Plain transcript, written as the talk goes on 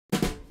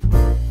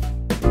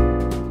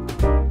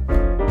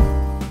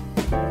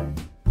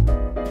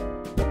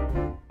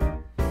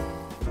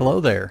Hello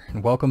there,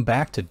 and welcome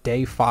back to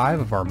day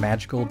 5 of our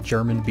magical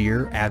German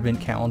beer advent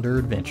calendar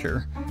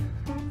adventure.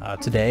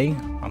 Today,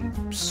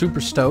 I'm super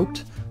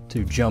stoked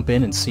to jump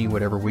in and see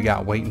whatever we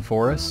got waiting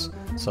for us.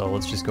 So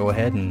let's just go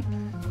ahead and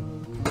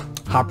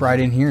hop right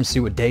in here and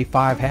see what day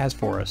 5 has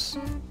for us.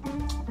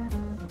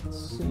 Let's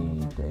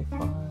see, day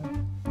 5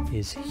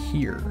 is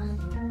here.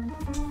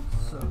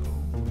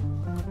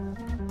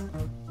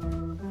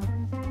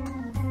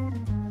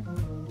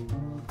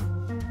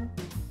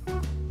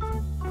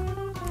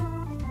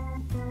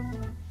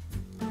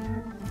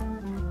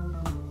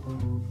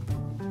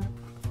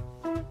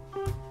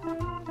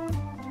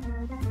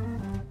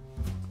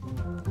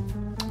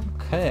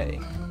 Okay,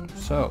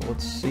 so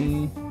let's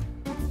see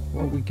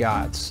what we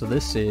got. So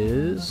this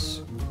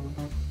is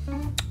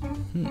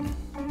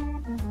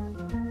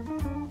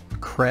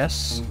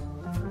Kress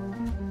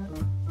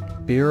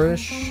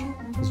Beerish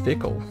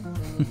Zwickel.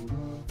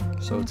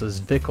 So it's a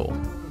Zwickel.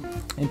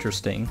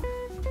 Interesting.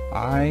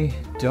 I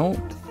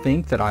don't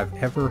think that I've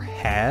ever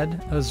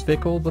had a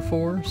Zwickel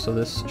before, so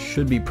this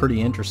should be pretty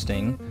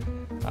interesting.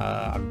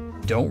 I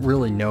don't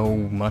really know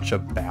much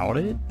about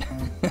it.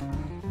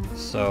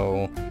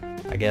 So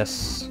I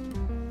guess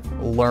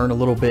we'll learn a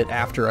little bit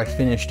after I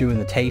finish doing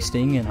the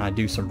tasting and I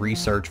do some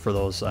research for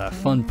those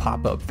fun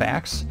pop-up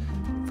facts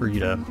for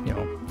you to,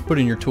 put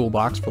in your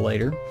toolbox for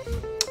later.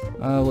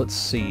 Let's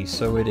see,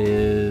 so it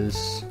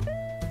is,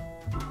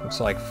 looks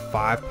like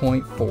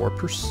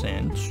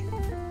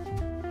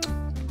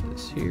 5.4%.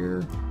 This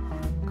here,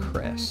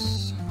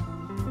 Kress.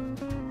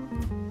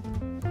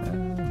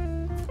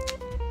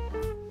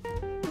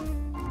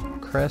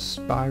 Kress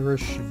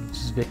Beerish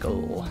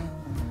Zwickel.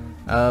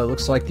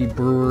 Looks like the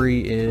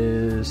brewery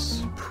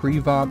is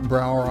Privat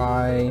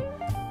Brauerei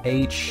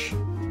H.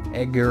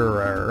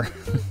 Eggerer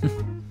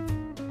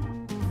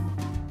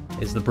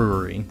is the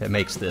brewery that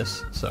makes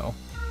this. So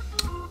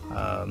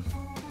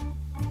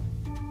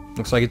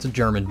looks like it's a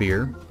German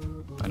beer.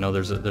 I know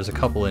there's a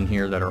couple in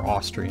here that are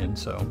Austrian,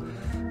 so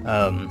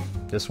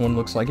this one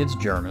looks like it's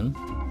German.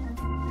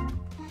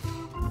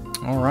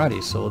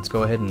 Alrighty, so let's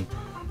go ahead and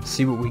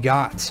see what we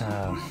got.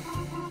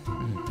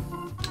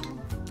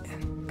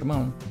 Come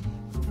on.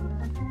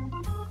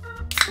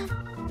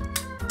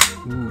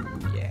 Ooh,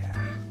 yeah.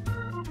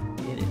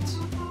 Get it.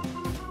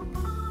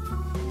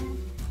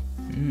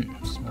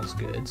 Smells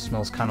good.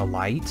 Smells kind of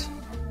light.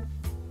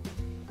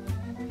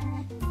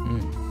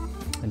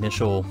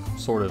 Initial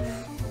sort of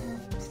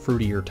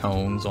fruitier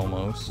tones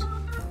almost.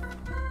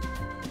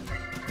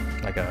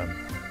 Like a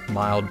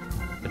mild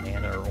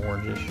banana or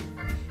orangish.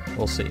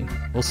 We'll see.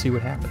 We'll see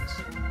what happens.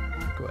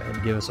 Go ahead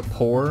and give us a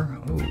pour.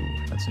 Ooh,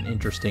 that's an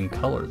interesting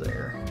color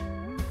there.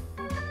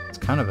 It's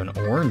kind of an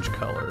orange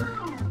color.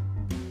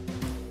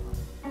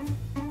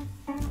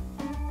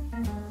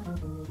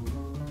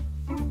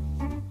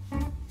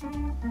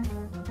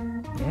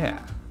 Yeah,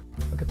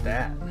 look at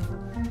that.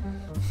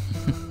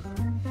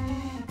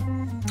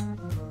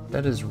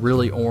 That is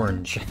really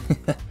orange.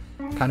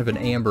 Kind of an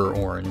amber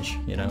orange,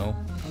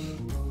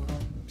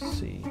 Let's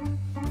see.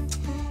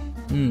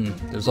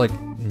 There's like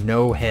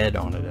no head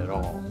on it at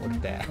all. Look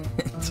at that.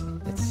 it's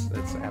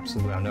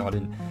absolutely, I know I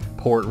didn't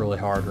pour it really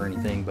hard or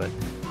anything, but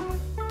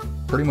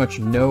pretty much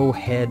no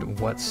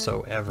head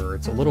whatsoever.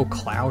 It's a little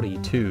cloudy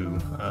too.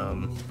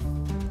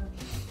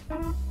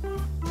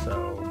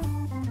 So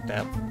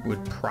that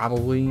would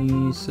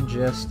probably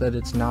suggest that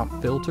it's not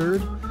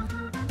filtered.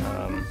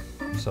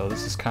 So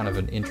this is kind of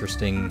an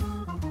interesting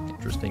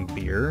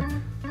beer.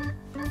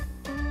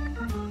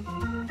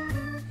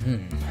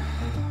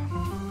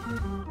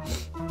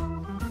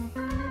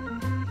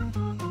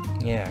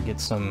 Yeah, get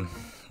some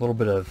little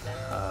bit of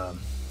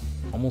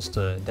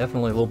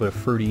definitely a little bit of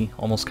fruity,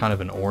 almost kind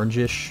of an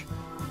orangish,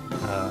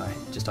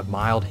 just a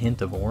mild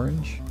hint of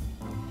orange.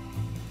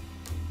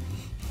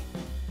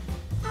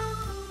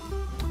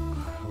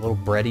 A little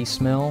bready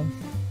smell.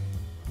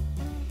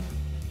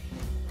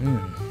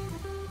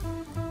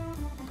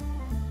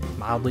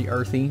 Mildly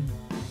earthy.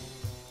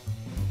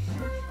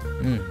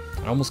 It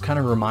almost kind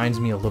of reminds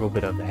me a little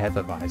bit of the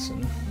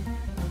Hefeweizen.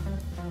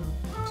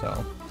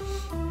 So,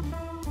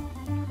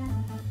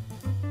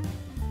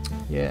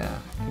 yeah,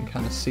 you can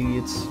kind of see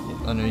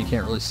I know you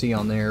can't really see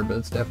on there, but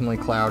it's definitely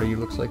cloudy. It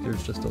looks like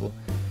there's just a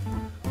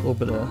little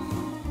bit of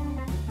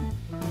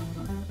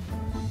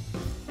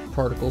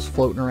particles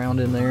floating around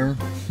in there.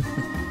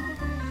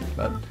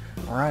 But,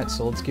 alright,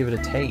 so let's give it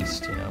a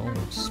taste,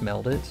 We've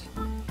smelled it.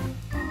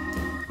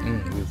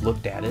 We've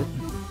looked at it.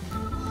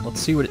 Let's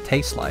see what it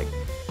tastes like.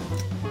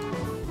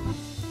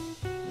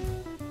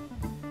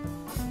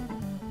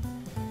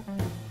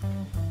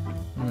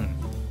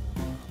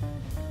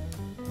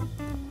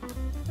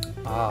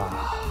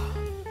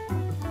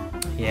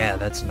 Yeah,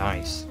 that's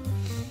nice.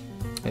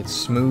 It's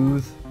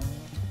smooth.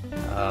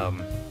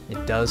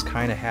 It does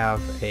kind of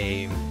have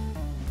a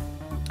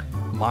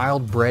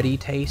mild bready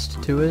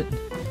taste to it.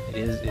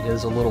 It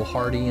is a little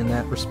hearty in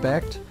that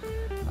respect.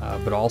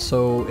 But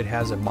also it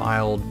has a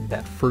mild,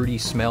 that fruity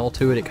smell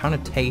to it. It kind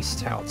of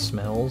tastes how it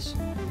smells,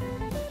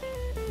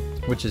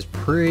 which is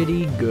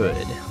pretty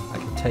good, I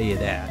can tell you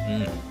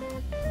that.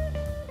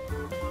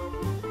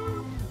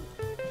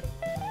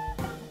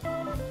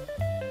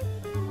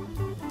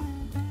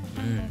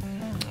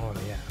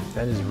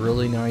 That is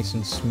really nice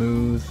and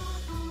smooth.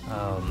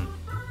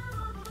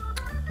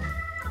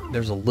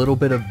 There's a little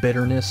bit of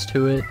bitterness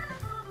to it,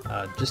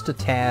 just a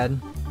tad.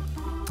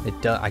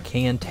 I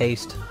can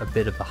taste a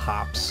bit of the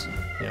hops.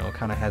 You know, it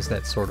kind of has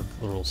that sort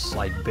of little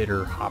slight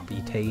bitter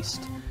hoppy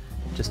taste.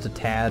 Just a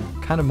tad,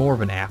 kind of more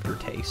of an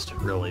aftertaste,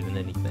 really, than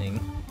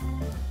anything.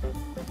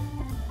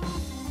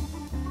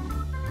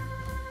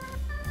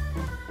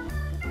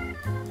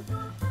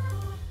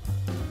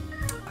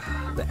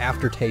 The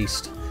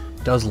aftertaste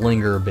does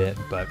linger a bit,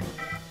 but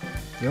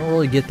you don't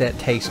really get that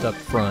taste up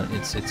front.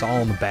 It's all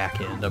on the back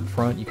end. Up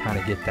front, you kind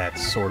of get that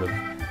sort of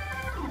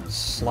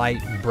slight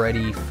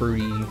bready,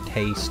 fruity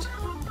taste,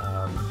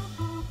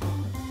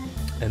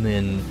 and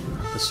then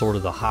the sort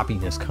of the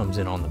hoppiness comes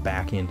in on the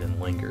back end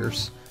and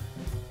lingers.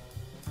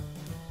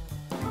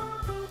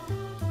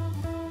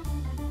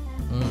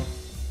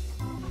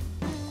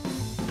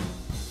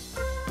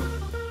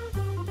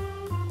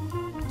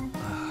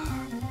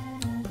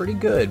 Pretty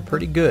good,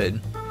 pretty good.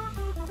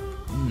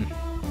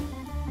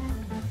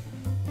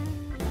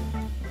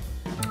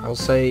 I'll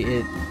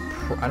say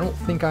I don't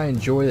think I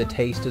enjoy the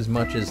taste as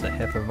much as the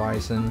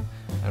Hefeweizen.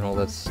 I know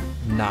that's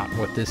not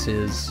what this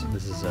is.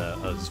 This is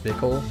a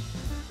Zwickel.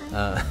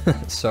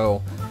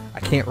 So I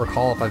can't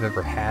recall if I've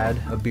ever had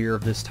a beer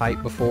of this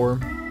type before.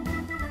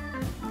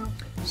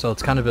 So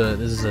it's kind of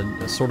this is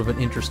a sort of an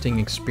interesting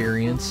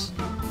experience.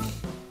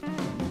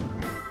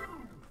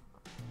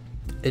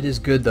 It is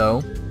good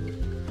though,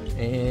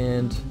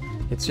 and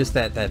it's just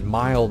that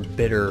mild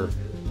bitter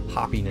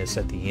hoppiness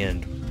at the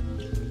end.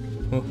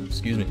 Oh,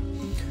 excuse me.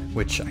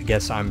 Which I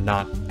guess I'm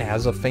not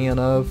as a fan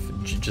of,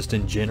 just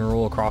in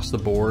general across the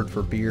board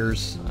for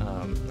beers.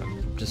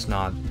 I'm just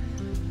not.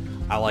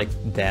 I like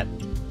that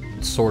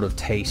sort of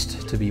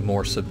taste to be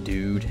more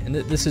subdued, and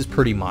this is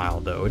pretty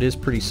mild though. It is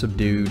pretty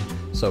subdued,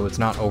 so it's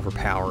not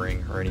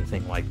overpowering or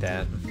anything like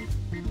that.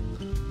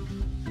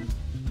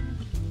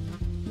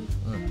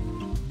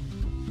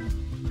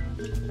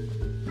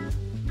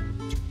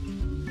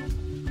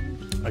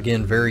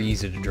 Again, very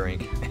easy to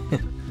drink.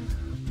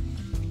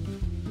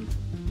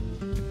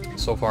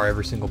 So far,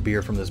 every single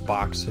beer from this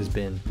box has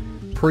been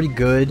pretty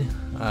good,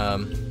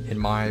 in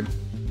my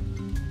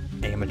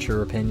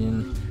amateur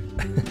opinion.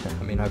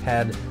 I mean, I've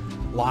had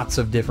lots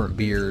of different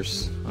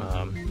beers.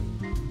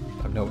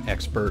 I'm no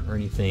expert or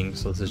anything,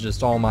 so this is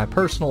just all my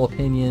personal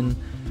opinion.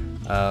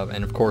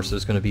 And of course,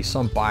 there's going to be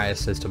some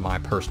bias as to my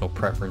personal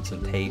preference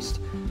and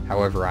taste.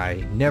 However,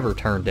 I never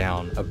turn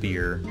down a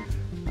beer.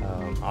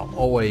 I'll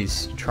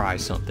always try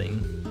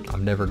something.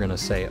 I'm never going to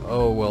say,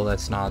 oh, well,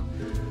 that's not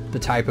the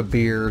type of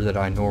beer that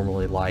I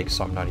normally like,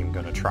 so I'm not even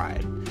going to try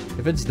it.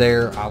 If it's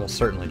there, I will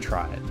certainly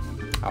try it.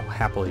 I'll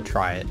happily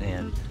try it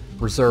and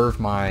reserve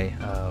my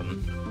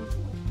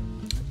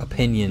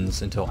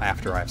opinions until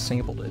after I've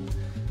sampled it.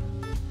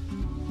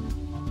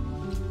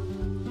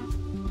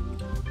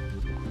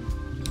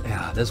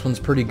 Yeah, this one's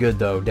pretty good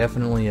though.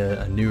 Definitely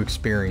a new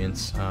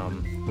experience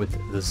with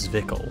the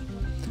Zwickel.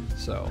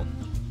 So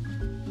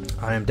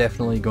I am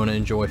definitely going to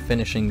enjoy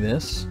finishing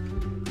this.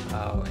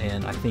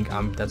 And I think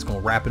that's going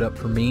to wrap it up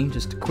for me.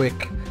 Just a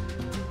quick,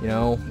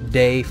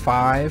 day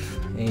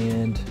 5,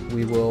 and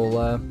we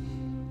will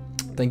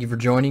thank you for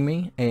joining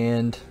me,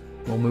 and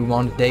we'll move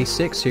on to day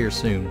 6 here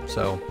soon.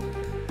 So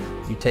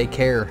you take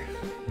care,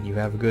 and you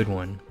have a good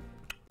one.